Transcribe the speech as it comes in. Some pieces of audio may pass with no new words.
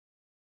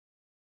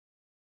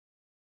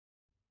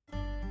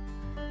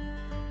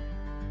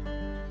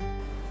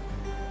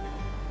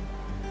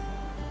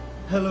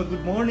Hello,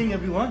 good morning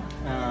everyone.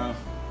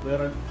 We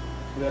are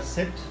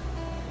set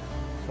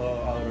for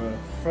our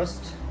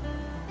first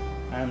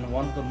and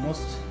one of the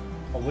most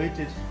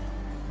awaited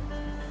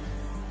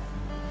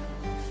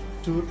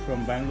tour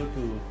from Bangalore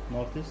to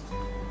Northeast.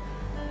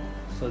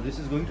 So this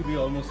is going to be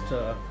almost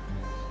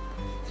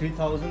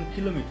 3,000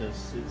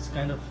 kilometers. It's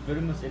kind of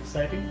very much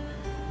exciting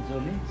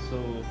journey.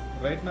 So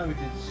right now it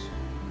is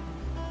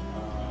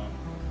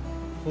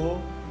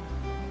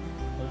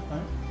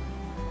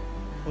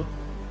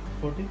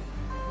 4:40.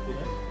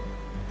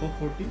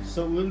 4:40.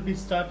 So we'll be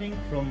starting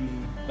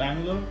from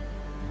Bangalore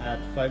at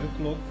 5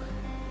 o'clock,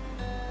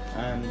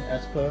 and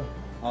as per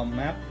our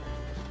map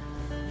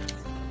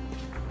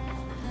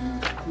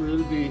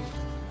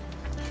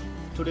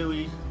today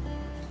we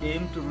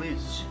aim to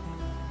reach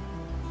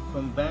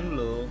from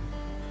Bangalore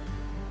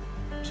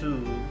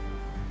to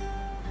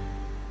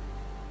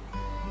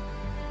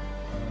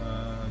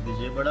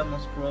Vijayawada,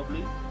 most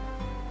probably,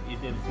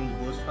 if everything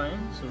goes fine.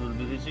 So we'll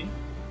be reaching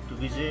to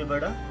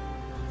Vijayawada.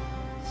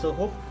 So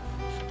hope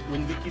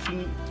we'll be keeping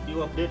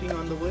you updating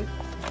on the way.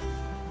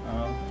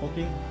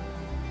 Hoping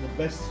the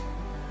best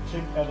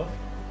trip ever.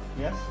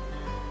 Yes.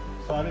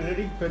 So are you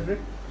ready, Frederick?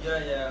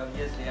 Yeah,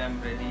 obviously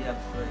I'm ready. I'm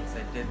so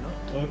excited, no?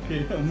 Okay,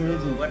 amazing.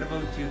 So what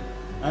about you?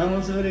 I'm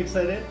also very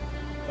excited.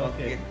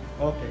 Okay.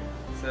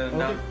 So Okay.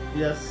 now,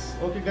 Yes.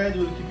 Okay, guys,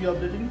 we'll keep you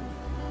updating.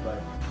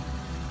 Bye.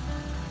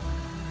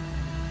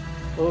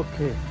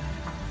 Okay.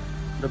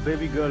 The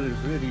baby girl is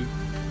ready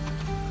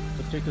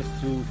to take us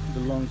through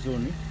the long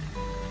journey.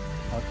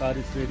 Our car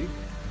is ready.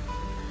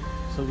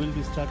 So we'll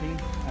be starting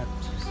at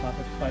 5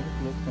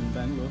 o'clock from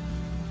Bangalore.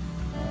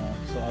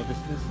 So our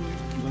destination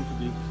is going to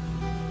be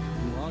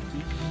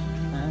Guwahati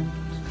and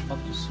up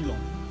to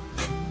Shillong.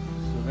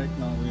 So right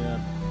now we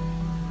are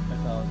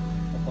at our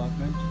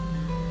apartment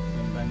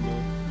in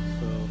Bangalore.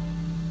 So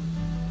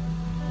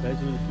guys,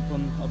 we will keep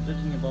on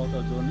updating about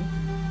our journey.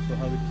 So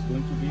how it is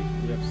going to be.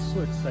 We are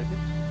so excited.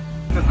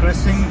 We're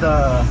crossing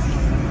the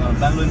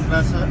Bangalore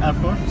International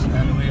Airport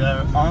and we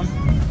are on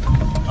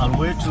our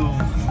way to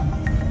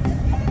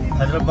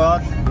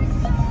Hyderabad,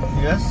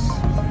 yes,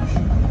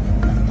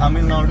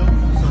 Tamil Nadu.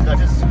 So that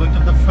is going to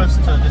be the first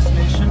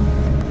destination.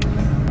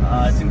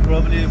 I think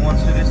probably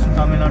once we reach to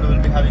Tamil Nadu,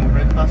 we'll be having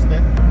breakfast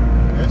there.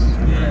 Yes.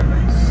 yeah,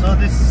 right. So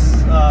this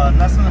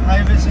national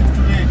highway seems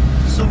to be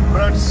so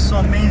broad, so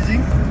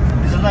amazing.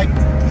 It's like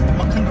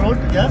Makhan Road,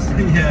 yes.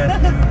 Yeah.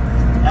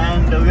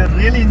 And we are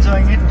really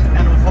enjoying it,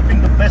 and we're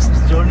hoping the best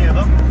journey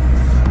ever.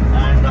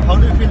 And how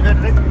do you feel,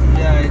 Frederick?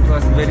 Yeah, it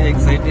was very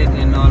excited,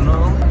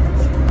 no.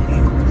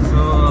 So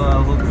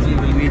hopefully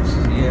we'll reach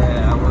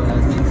our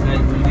things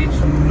like we'll reach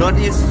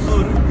Northeast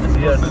soon as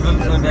possible,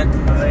 so that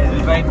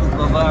we'll try to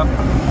cover up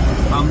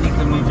how many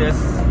kilometers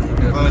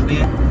per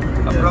day.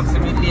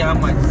 Approximately how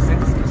much?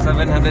 600 to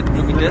 700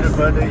 kilometers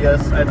per day,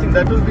 yes. I think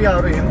that will be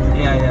our aim.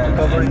 Yeah.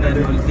 Covering And then the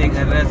day. we'll take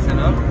a rest,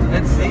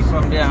 Let's see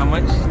from there how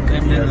much,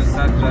 and then we'll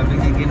start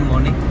traveling again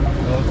morning.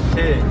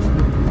 Okay.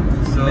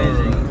 So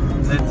Amazing.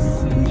 let's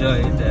enjoy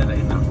it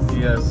right now.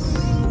 Yes.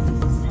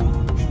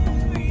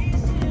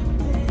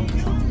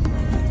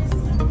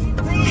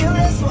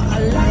 That's what I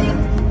like.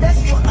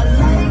 That's what I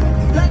like.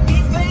 Lucky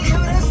for you.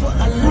 That's what I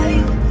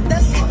like.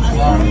 That's what I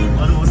Wow, like.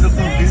 what a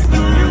wonderful view.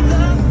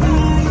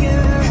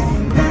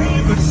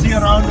 You could see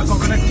around the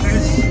coconut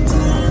trees.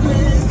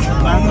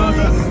 Bangalore,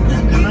 the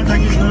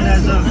Karnataka is known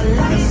as the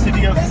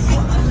city of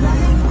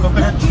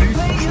coconut trees.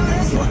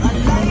 You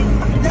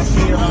can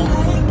see around.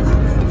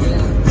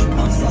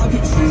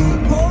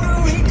 Puerto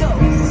Rico.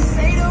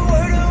 Say the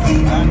word of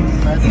And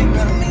I think we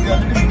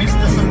already missed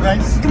the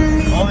sunrise.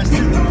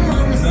 Obviously, we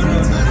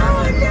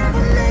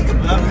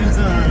have missed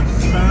the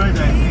sunrise,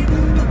 I think.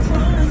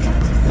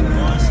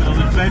 So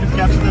we'll try to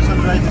capture the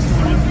sunrise this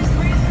morning.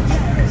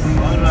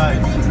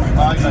 Alright,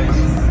 bye guys.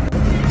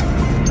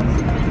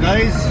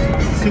 Guys,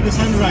 see the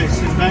sunrise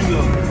in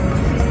Bangalore.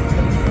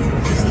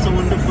 This is so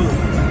wonderful.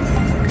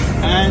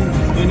 And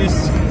when you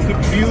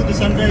could view the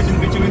sunrise in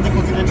between the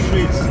coconut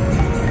trees,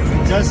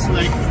 it just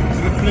like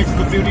reflects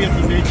the beauty of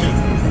the nature.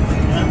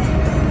 Yeah?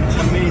 It's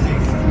amazing.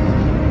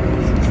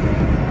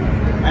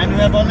 And we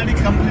have already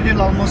completed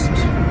almost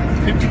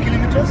 50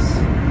 kilometers,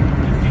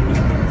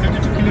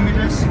 52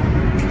 kilometers,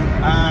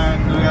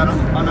 and we are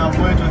on our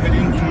way to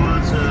heading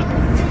towards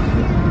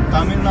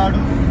Tamil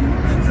Nadu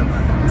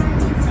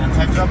and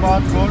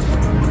Hyderabad Road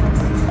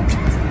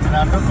and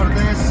Andhra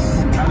Pradesh,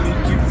 and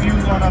we'll keep you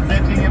on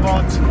updating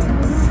about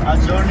our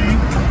journey.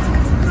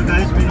 So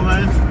guys,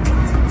 meanwhile,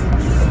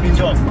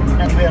 enjoy,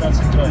 and we are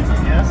also enjoying,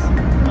 yes?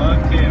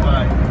 Okay,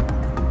 bye.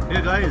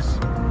 Hey guys.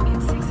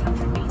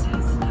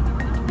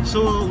 So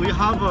we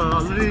have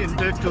already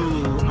entered to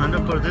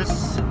Andhra Pradesh,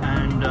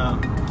 and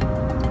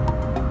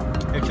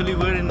actually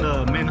we're in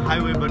the main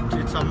highway, but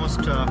it's almost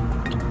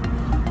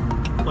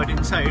quite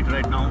inside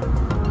right now.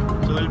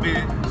 So we'll be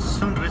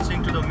soon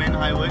reaching to the main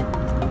highway.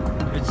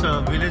 It's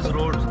a village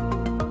road.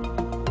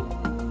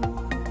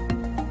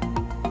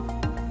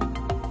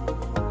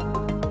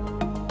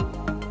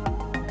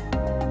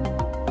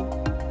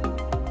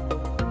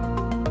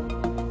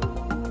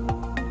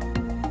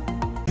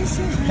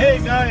 Hey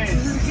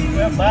guys,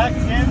 we're back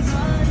again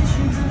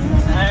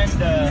and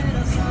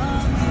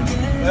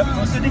we're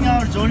proceeding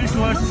our journey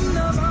towards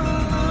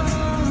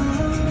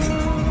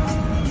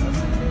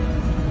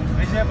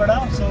Vijayawada.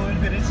 So we'll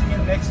be reaching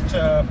in next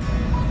 4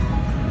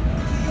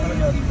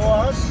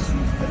 hours.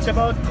 It's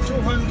about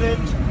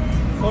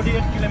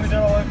 248 kilometers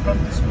away from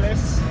this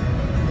place.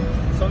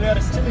 So we are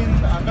still in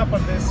Andhra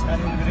Pradesh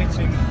and we'll be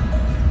reaching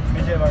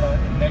Vijayawada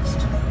in next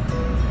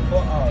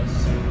 4 hours.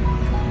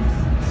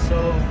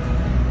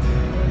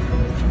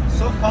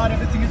 So far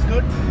everything is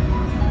good.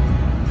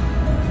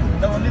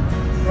 The only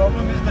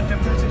problem is the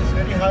temperature is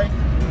very high.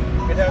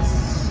 It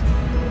has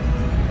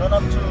gone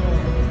up to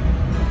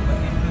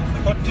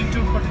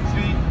 42,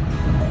 43.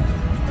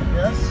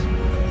 Yes.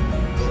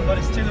 So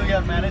but still we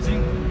are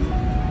managing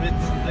with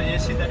the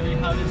AC that we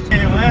have.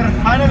 Okay, we are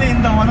finally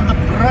in the one of the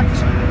broad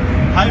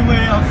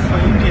highway of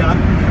India.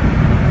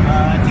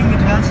 I think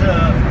it has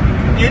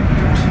 8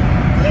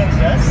 lanes.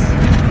 Yes.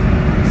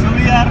 So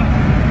we are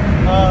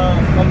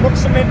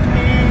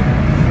approximately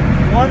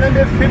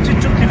 152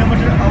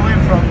 kilometers away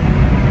from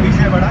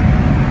Vijayawada.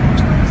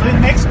 So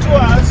in next 2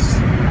 hours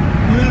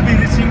we will be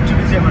reaching to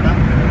Vijayawada,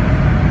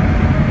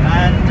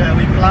 and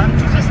we plan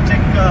to just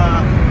take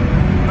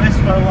rest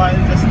for a while,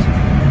 just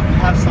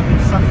have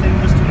something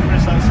just to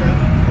refresh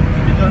ourselves,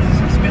 because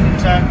it's been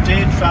a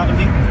day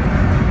traveling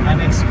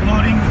and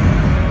exploring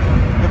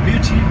the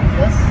beauty.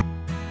 Yes.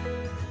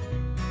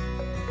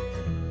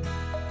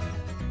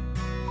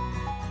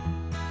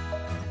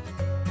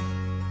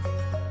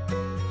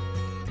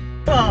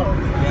 Oh,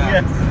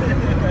 yes.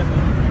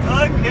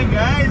 Okay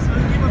guys,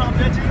 we'll keep on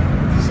updating.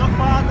 So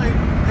far the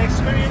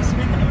experience has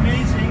been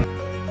amazing.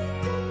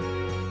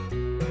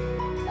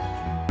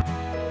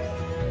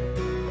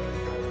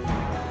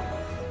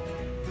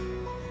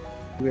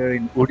 We are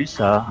in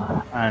Odisha,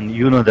 and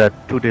you know that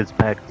 2 days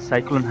back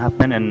cyclone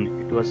happened and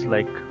it was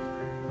like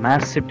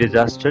massive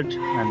disaster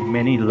and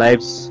many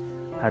lives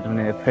had been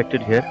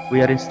affected here.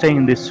 We are staying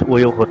in this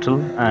Oyo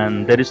hotel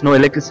and there is no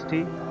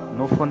electricity,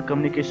 no phone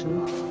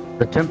communication.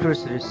 The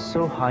temperature is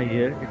so high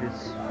here, it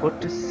is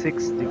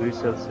 46 degrees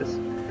Celsius,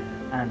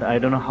 and I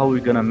don't know how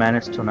we're gonna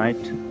manage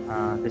tonight.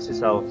 This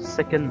is our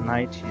second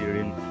night here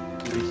in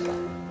Odisha.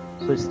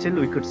 So still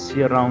we could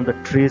see around the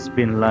trees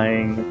been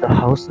lying, the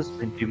houses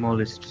been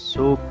demolished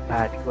so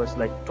bad. It was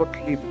like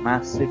totally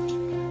massive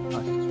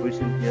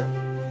situation here,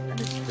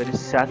 and it's very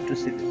sad to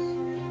see this.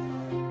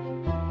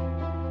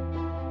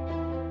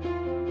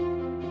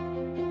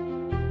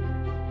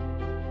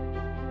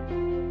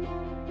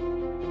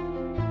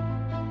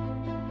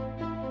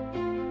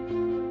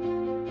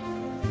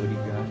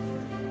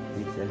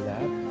 It's a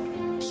lab.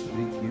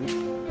 Thank you.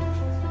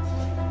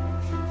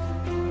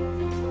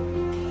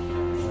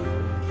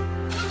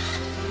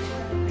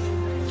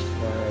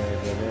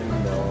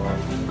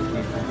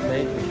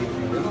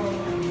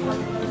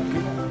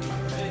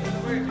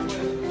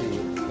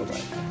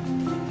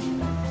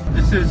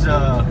 This is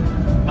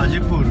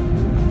Hajipur.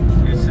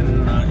 It's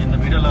in the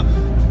middle of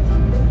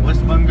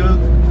West Bengal,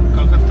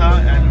 Kolkata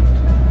and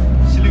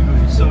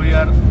Siliguri. So we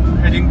are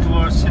heading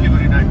towards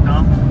Siliguri right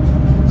now.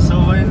 So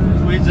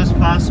when we just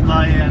passed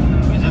by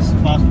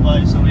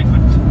so we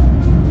could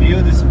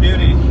view this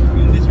beauty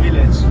in this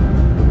village.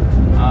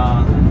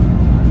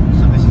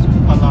 So this is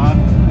Palan.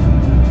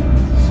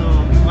 So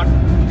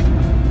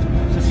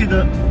see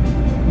the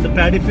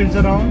paddy fields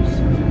around.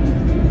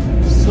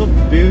 So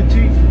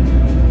beauty,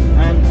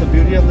 and the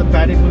beauty of the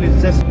paddy field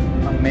is just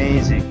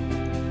amazing.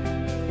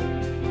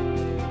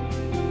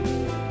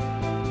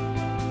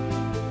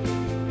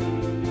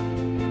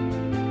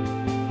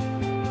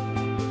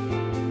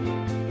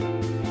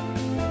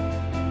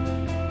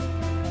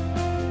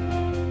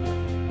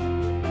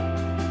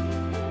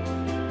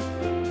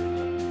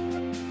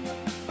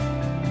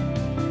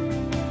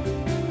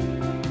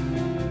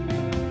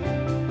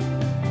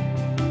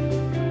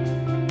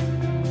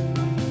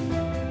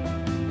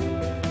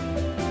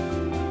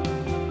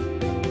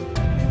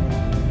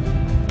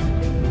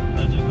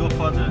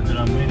 There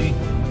are many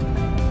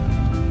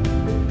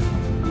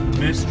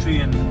mystery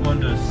and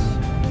wonders.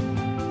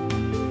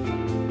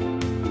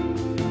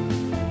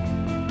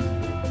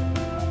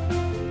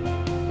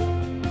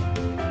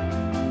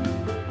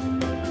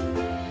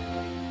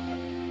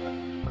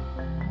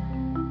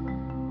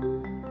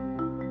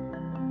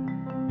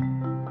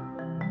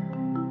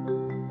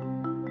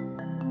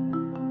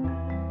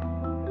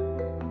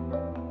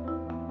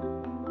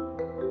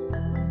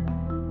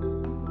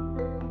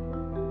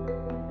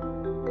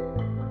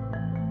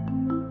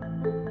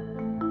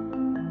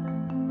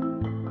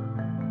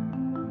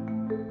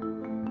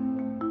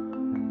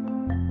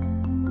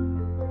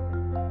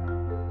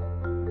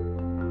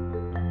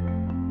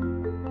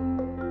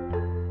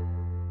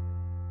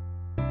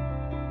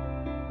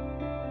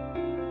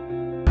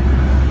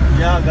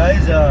 Yeah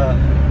guys,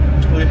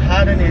 we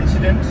had an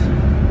incident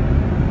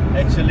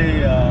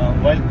actually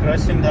while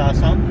crossing the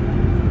Assam.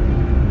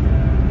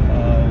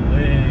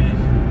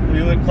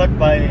 We were caught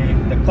by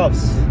the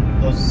cops,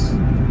 those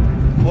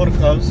 4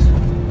 cops.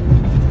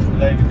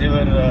 Like they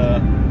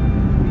were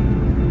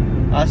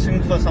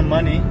asking for some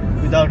money,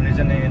 without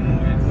reasoning.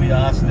 We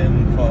asked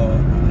them for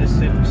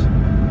receipt,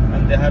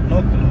 and they had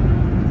no clue.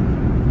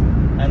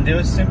 And they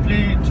were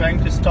simply trying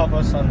to stop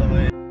us on the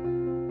way.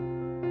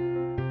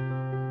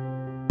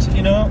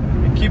 You know,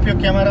 keep your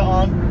camera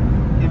on,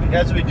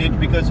 as we did,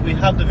 because we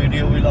have the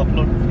video. We'll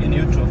upload in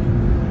YouTube.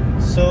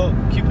 So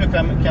keep your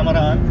camera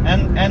on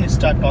and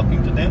start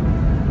talking to them.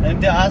 And if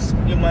they ask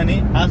you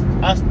money,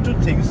 ask two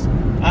things: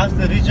 ask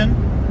the region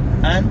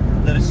and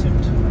the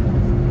receipt.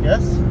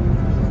 Yes,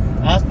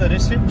 ask the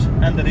receipt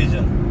and the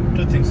region,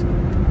 two things.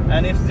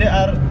 And if they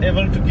are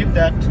able to give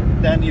that,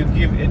 then you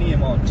give any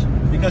amount,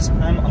 because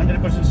I'm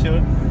 100%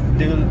 sure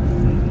they will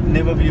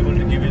never be able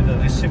to give you the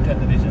receipt and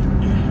the region.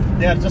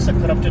 They are just a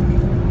corrupted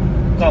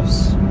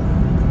cops.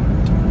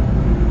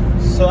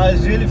 So I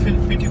really feel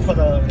pity for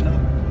the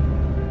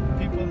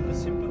people, the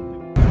simple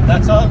people.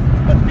 That's all.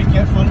 But be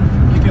careful.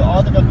 Keep your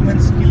all the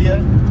documents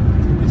clear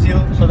with you,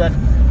 so that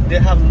they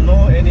have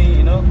no any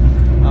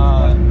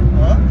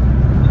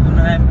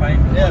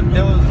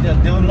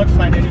they will not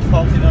find any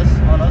fault in us,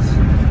 on us,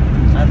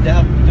 and they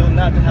will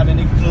not have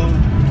any clue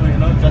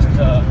to just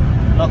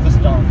knock us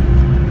down.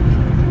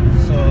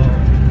 So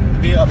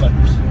be alert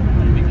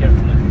and be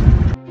careful.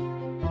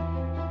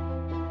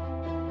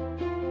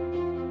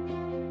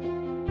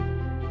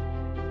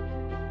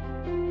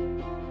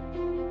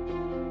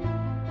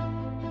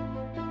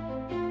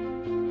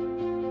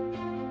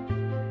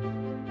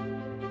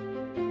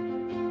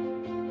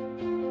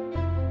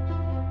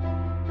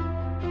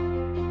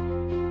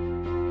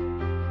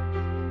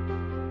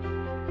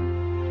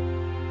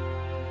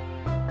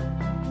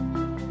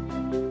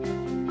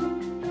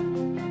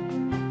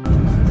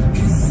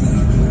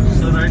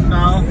 Right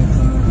now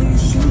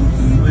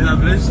we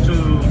have reached to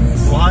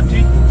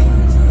Guwahati,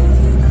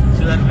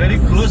 so we are very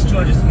close to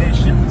our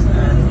destination,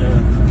 and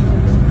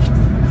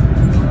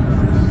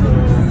so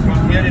from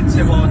here it's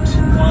about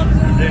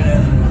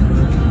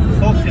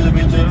 104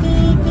 kilometers.